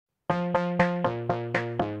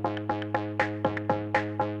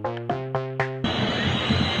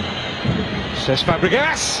Says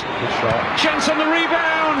Fabregas. Good shot. Chance on the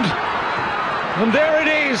rebound. And there it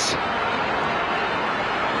is.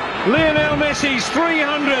 Lionel Messi's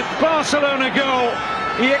 300th Barcelona goal.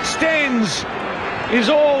 He extends his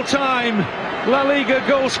all-time LaLiga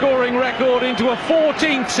goal-scoring record into a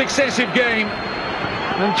 14th successive game.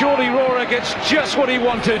 And Jordi Roura gets just what he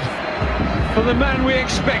wanted for the man we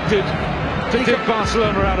expected to dig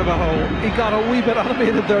Barcelona out of a hole. He got a wee bit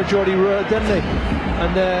animated there, Jordi Roura, didn't he?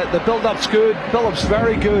 And the build-up's good, build-up's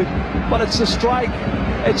very good, but it's the strike.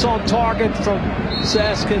 It's on target from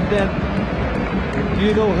Cesc, and then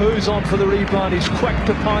you know who's on for the rebound. He's quick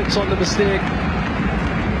to pounce on the mistake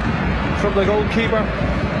from the goalkeeper.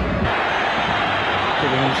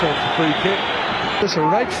 Giving himself the free kick. It's a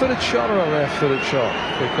right-footed shot or a left-footed shot,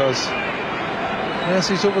 because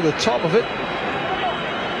Messi's over the top of it.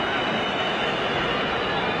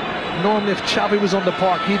 Normally if Xavi was on the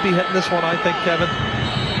park, he'd be hitting this one, I think, Kevin,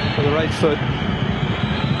 with the right foot.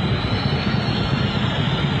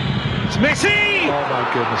 It's Messi! Oh my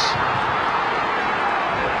goodness.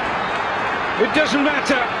 It doesn't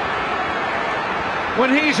matter when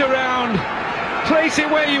he's around. Place it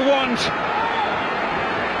where you want.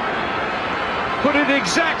 Put it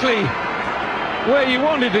exactly where you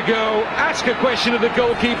wanted to go. Ask a question of the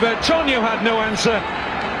goalkeeper. Tonio had no answer.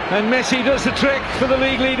 And Messi does the trick for the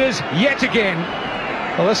league leaders yet again.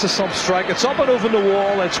 Well, this is some strike. It's up and over the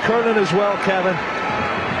wall. It's curling as well, Kevin.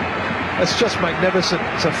 It's just magnificent.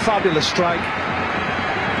 It's a fabulous strike.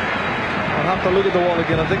 I'll have to look at the wall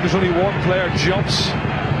again. I think there's only one player jumps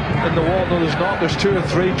in the wall. No, there's not. There's two or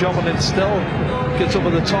three jumping in still. Gets over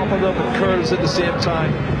the top of them and curls at the same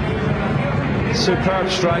time. Superb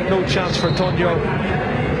strike. No chance for Tonio.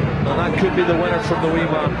 And that could be the winner from the wee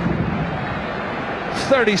man.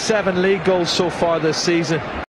 37 league goals so far this season.